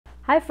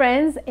Hi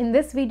friends, in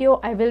this video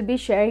I will be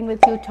sharing with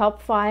you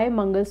top 5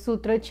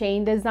 Mangalsutra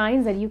chain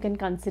designs that you can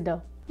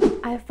consider.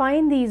 I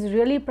find these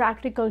really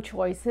practical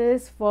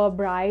choices for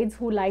brides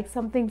who like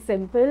something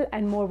simple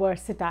and more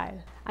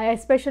versatile. I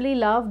especially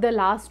love the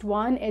last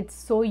one. It's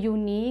so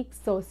unique,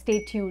 so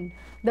stay tuned.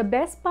 The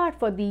best part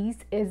for these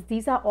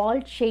are all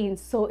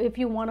chains, so if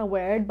you want to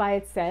wear it by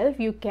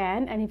itself you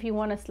can, and if you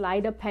want to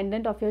slide a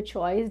pendant of your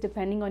choice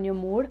depending on your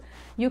mood,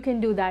 you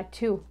can do that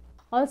too.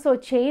 Also,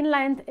 chain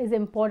length is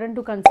important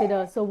to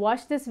consider, so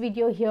watch this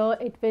video here.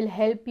 It will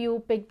help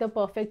you pick the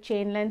perfect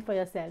chain length for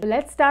yourself.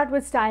 Let's start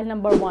with style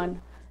number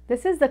 1.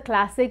 This is the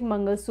classic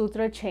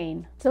Mangalsutra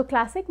chain. So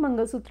classic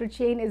Mangalsutra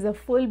chain is a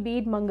full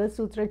bead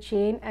Mangalsutra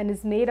chain and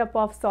is made up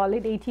of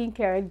solid 18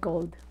 karat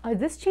gold.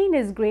 This chain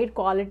is great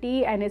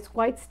quality and it's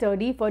quite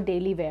sturdy for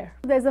daily wear.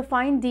 There's a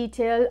fine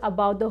detail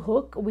about the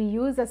hook. We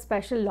use a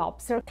special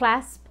lobster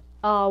clasp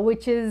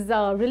which is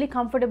really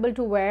comfortable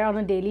to wear on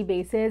a daily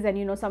basis,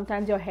 and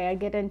sometimes your hair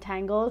get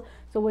entangled.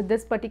 So with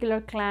this particular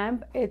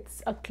clamp,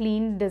 it's a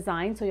clean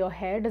design, so your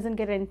hair doesn't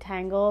get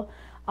entangled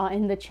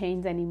in the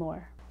chains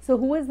anymore. So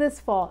who is this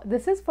for?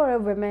 This is for a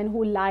woman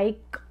who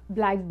like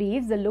black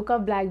beads, the look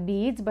of black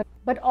beads,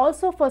 but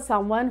also for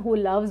someone who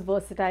loves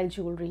versatile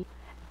jewelry,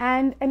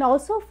 and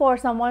also for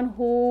someone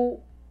who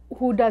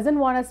doesn't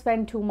want to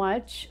spend too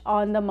much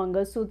on the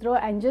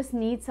Mangalsutra and just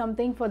needs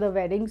something for the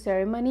wedding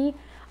ceremony.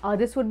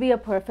 This would be a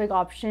perfect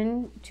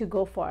option to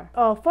go for.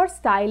 For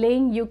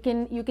styling, you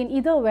can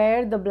either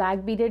wear the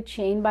black beaded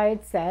chain by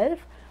itself,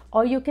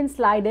 or you can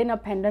slide in a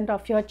pendant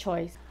of your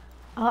choice.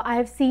 I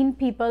have seen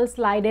people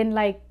slide in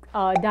like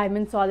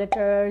diamond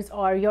solitaires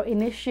or your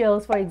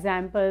initials, for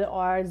example,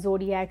 or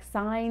zodiac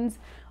signs,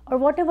 or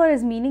whatever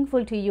is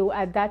meaningful to you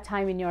at that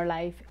time in your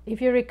life.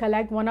 If you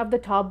recollect, one of the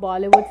top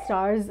Bollywood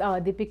stars,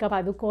 Deepika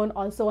Padukone,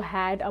 also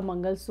had a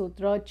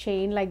Mangalsutra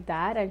chain like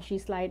that, and she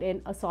slid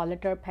in a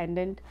solitaire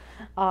pendant,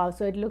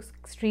 so it looks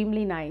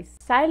extremely nice.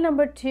 Style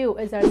number 2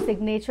 is our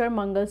signature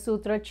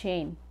Mangalsutra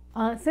chain.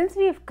 Since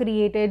we've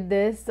created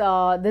this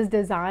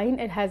design,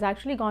 it has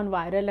actually gone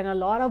viral, and a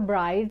lot of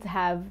brides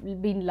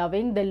have been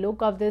loving the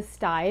look of this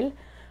style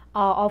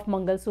of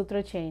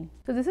Mangalsutra chain.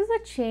 So this is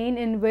a chain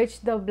in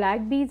which the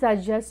black beads are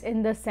just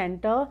in the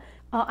center.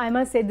 I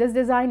must say this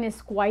design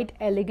is quite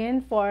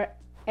elegant for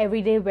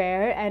everyday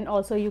wear, and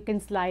also you can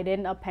slide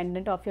in a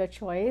pendant of your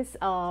choice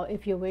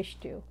if you wish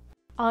to.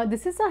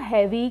 This is a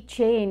heavy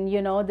chain.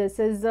 This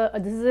is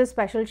a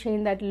special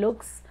chain that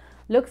looks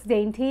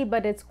dainty,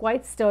 but it's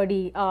quite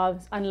sturdy,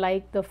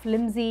 unlike the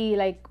flimsy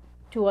like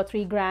 2 or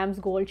 3 grams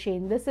gold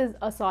chain. This is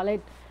a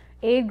solid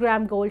 8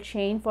 gram gold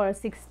chain for a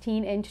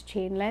 16-inch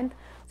chain length.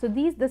 So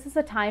this is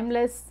a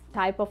timeless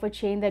type of a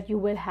chain that you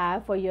will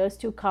have for years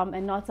to come,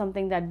 and not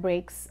something that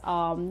breaks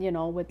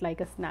with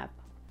like a snap.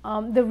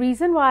 The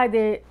reason why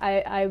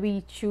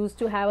we choose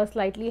to have a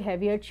slightly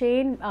heavier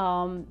chain,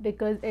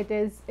 because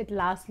it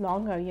lasts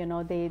longer.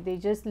 They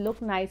just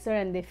look nicer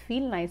and they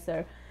feel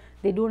nicer.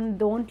 They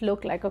don't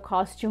look like a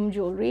costume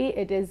jewelry.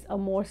 It is a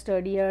more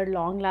sturdier,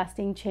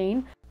 long-lasting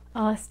chain.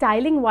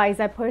 Styling wise,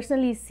 I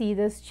personally see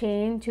this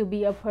chain to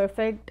be a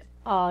perfect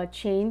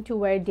chain to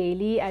wear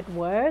daily at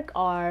work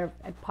or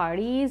at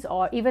parties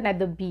or even at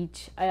the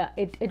beach.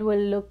 It will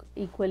look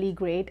equally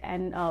great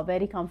and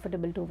very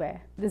comfortable to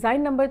wear.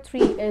 Design number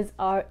 3 is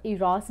our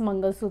Eros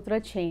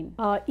Mangalsutra chain.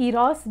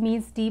 Eros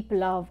means deep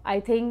love. I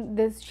think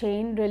this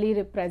chain really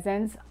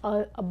represents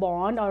a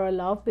bond or a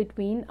love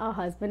between a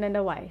husband and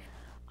a wife.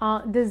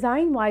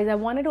 Design wise, I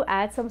wanted to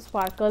add some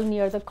sparkle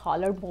near the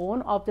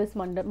collarbone of this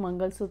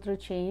Mangalsutra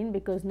chain,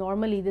 because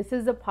normally this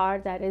is the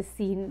part that is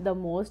seen the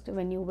most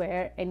when you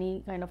wear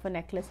any kind of a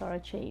necklace or a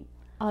chain.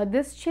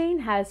 This chain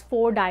has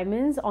 4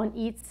 diamonds on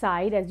each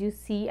side, as you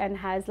see, and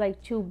has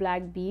like 2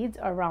 black beads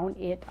around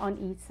it on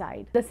each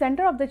side. The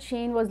center of the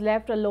chain was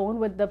left alone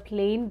with the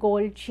plain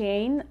gold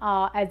chain,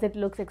 as it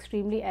looks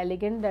extremely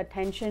elegant. The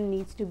attention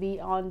needs to be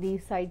on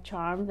these side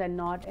charms and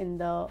not in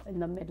the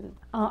middle.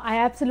 I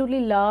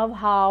absolutely love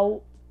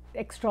how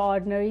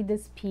extraordinary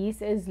this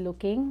piece is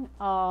looking,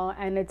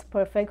 and it's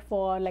perfect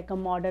for like a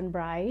modern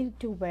bride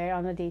to wear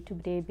on a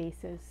day-to-day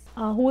basis.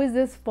 Who is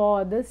this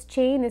for? This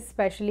chain is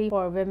especially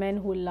for women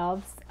who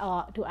loves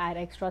to add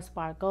extra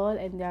sparkle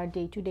in their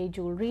day-to-day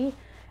jewelry.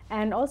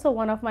 And also,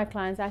 one of my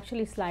clients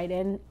actually slide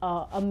in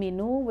a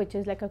minu, which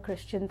is like a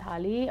Christian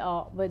thali,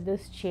 with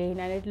this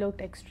chain, and it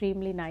looked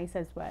extremely nice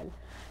as well.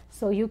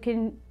 So you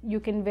can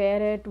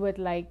wear it with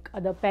like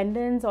other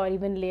pendants or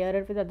even layer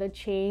it with other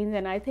chains,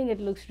 and I think it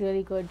looks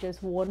really good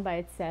just worn by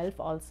itself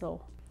also.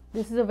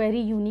 This is a very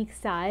unique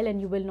style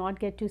and you will not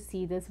get to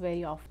see this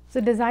very often. So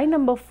design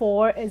number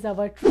 4 is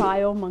our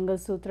Trio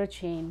Mangalsutra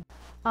chain.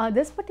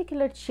 This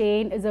particular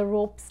chain is a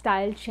rope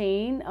style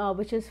chain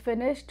which is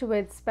finished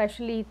with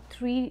specially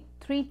three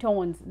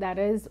tones. That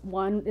is,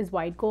 one is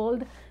white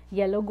gold,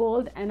 yellow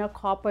gold and a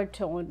copper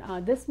tone.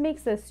 This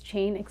makes this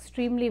chain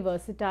extremely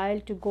versatile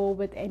to go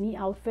with any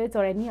outfits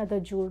or any other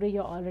jewelry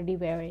you're already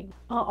wearing.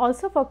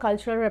 Also for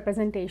cultural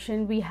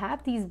representation, we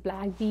have these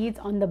black beads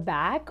on the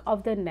back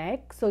of the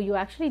neck, so you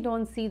actually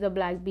don't see the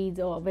black beads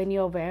when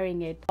you're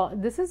wearing it.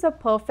 This is a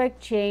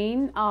perfect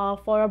chain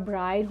for a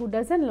bride who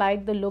doesn't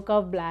like the look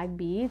of black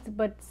beads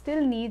but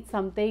still needs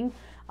something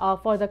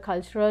for the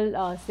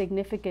cultural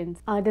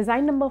significance.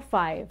 Design number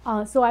 5.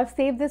 So I've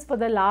saved this for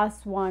the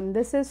last one.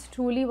 This is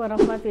truly one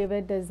of my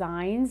favorite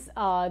designs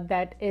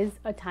that is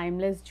a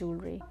timeless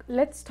jewelry.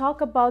 Let's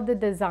talk about the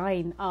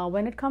design.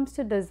 When it comes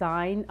to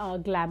design,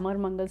 Glamour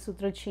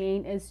Mangalsutra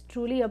chain is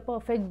truly a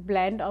perfect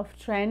blend of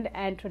trend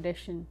and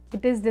tradition.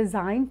 It is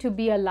designed to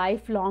be a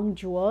lifelong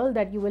jewel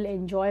that you will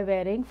enjoy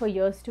wearing for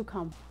years to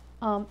come.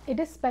 It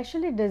is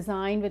specially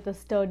designed with a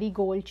sturdy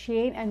gold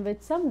chain and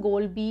with some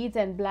gold beads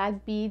and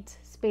black beads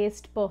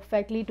spaced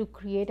perfectly to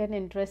create an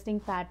interesting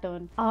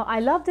pattern. I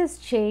love this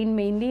chain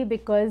mainly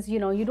because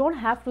you don't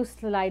have to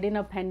slide in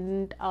a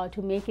pendant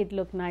to make it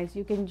look nice.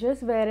 You can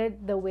just wear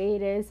it the way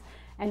it is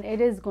and it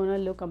is gonna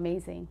look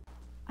amazing.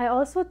 I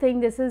also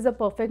think this is a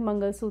perfect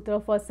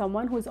Mangalsutra for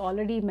someone who's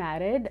already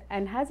married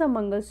and has a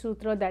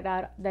Mangalsutra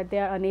that they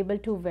are unable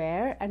to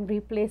wear, and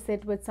replace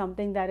it with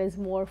something that is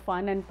more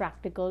fun and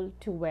practical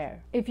to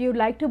wear. If you'd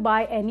like to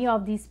buy any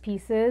of these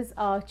pieces,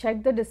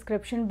 check the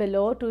description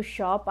below to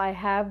shop. I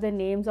have the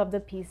names of the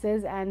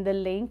pieces and the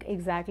link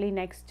exactly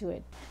next to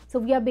it. So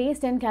we are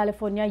based in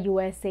California,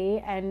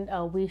 USA, and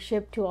we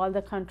ship to all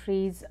the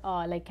countries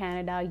like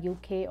Canada,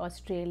 UK,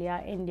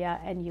 Australia, India,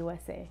 and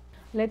USA.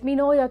 Let me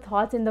know your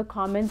thoughts in the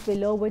comments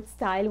below. Which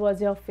style was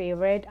your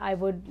favorite? I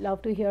would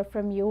love to hear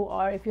from you,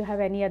 or if you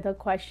have any other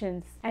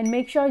questions. And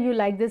make sure you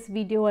like this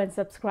video and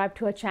subscribe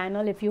to our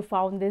channel if you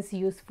found this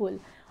useful.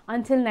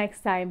 Until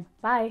next time,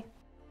 bye.